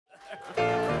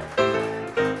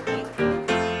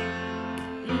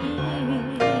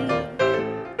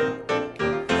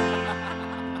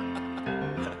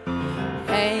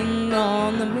Hang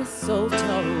on the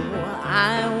mistletoe,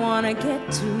 I wanna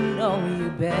get to know you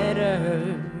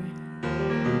better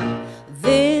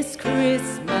this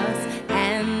Christmas.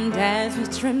 And as we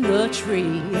trim the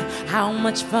tree, how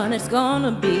much fun it's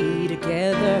gonna be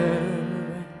together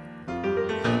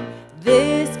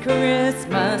this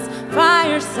Christmas.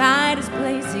 Fireside is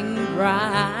blazing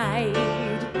bright,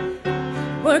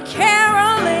 we're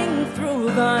caroling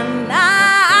through the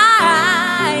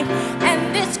night,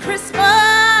 and this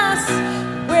Christmas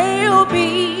will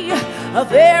be a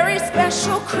very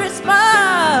special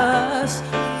Christmas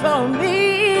for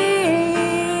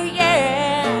me, yeah.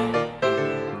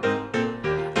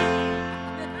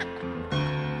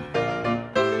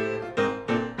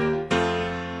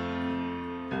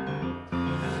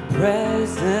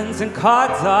 Presents and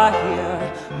cards are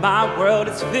here, my world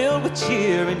is filled with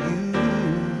cheer and you.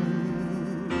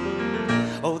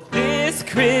 Oh, this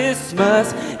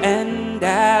Christmas, and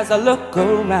as I look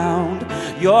around,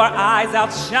 your eyes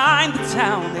outshine the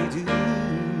town, they do.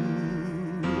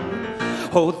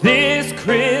 Oh, this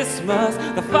Christmas,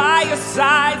 the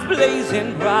fireside's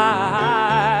blazing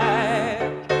bright.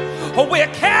 Oh, we're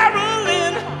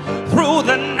caroling through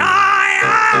the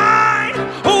night.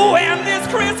 Oh, and this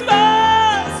Christmas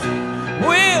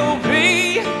will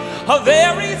be a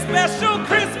very special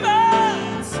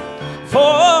Christmas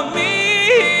for me.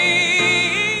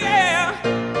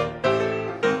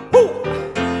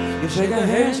 Shake a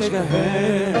hand, shake a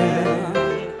hand.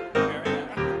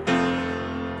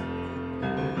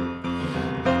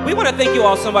 We want to thank you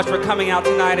all so much for coming out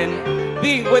tonight and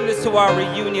being witness to our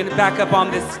reunion back up on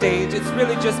this stage. It's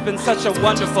really just been such a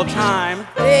wonderful time.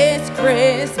 This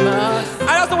Christmas.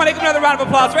 I also want to give another round of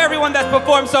applause for everyone that's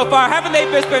performed so far. Haven't they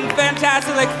just been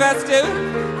fantastic, like festive?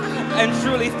 And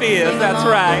truly fierce, that's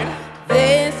right.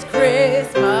 This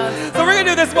Christmas. So we're going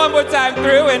to do this one more time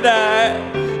through, and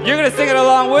you're gonna sing it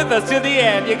along with us to the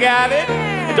end. You got it?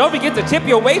 And don't forget to tip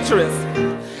your waitress.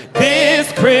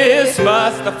 This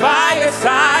Christmas, the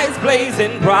fireside's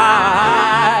blazing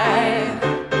bright.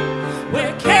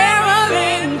 We're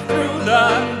caroling through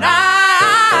the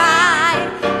night,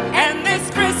 and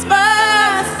this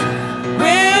Christmas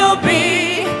will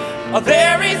be a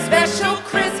very special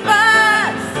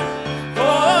Christmas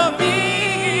for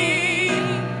me.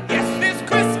 Yes, this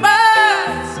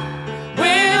Christmas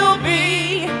will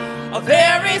be a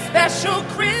very special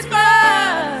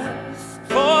Christmas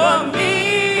for me.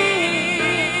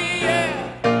 Yeah.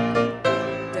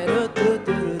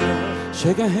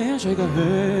 Shake a hand, shake a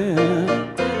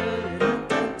hand.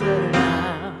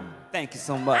 Thank you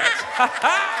so much.